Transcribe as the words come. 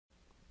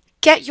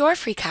Get your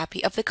free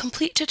copy of the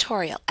complete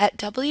tutorial at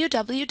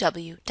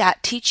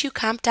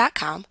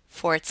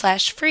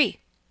www.teachucomp.com/free.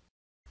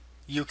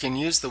 You can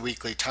use the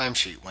weekly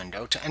timesheet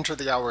window to enter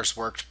the hours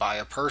worked by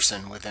a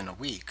person within a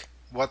week,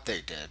 what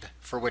they did,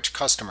 for which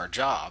customer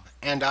job,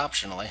 and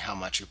optionally how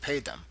much you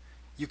paid them.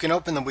 You can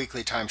open the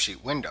weekly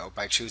timesheet window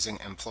by choosing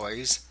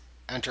Employees,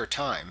 Enter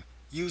Time,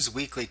 Use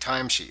Weekly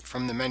Timesheet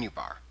from the menu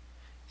bar.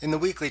 In the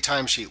weekly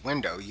timesheet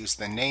window, use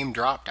the Name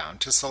drop-down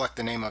to select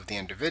the name of the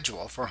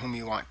individual for whom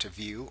you want to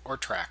view or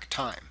track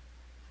time.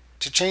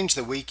 To change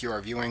the week you are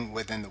viewing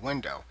within the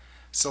window,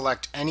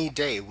 select any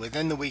day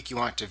within the week you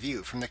want to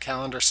view from the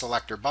Calendar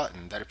Selector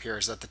button that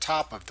appears at the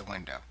top of the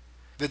window.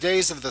 The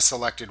days of the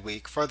selected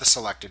week for the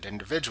selected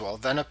individual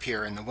then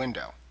appear in the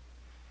window.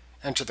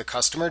 Enter the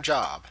customer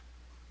job,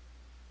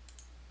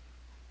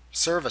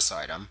 service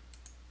item,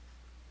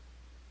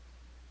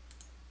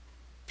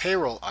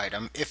 payroll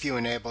item if you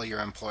enable your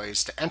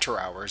employees to enter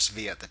hours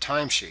via the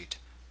timesheet,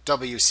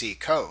 WC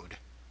code,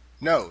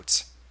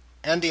 notes,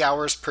 and the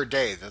hours per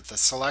day that the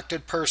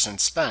selected person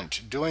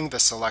spent doing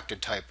the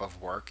selected type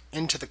of work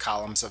into the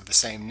columns of the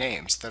same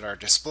names that are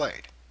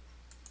displayed.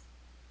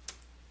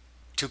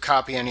 To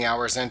copy any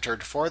hours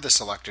entered for the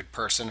selected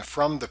person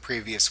from the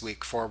previous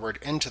week forward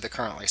into the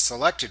currently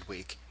selected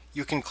week,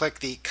 you can click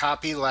the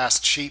Copy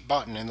Last Sheet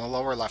button in the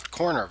lower left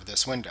corner of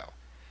this window.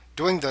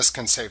 Doing this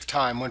can save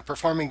time when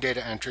performing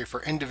data entry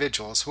for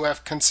individuals who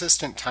have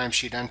consistent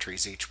timesheet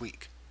entries each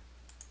week.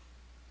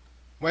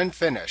 When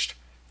finished,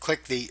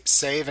 click the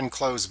Save and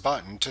Close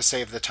button to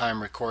save the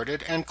time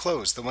recorded and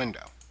close the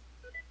window.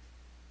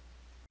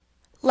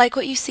 Like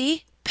what you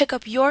see? Pick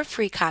up your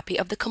free copy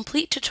of the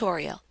complete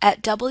tutorial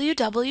at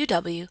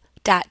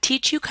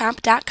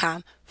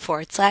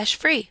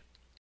www.teachucomp.com/free.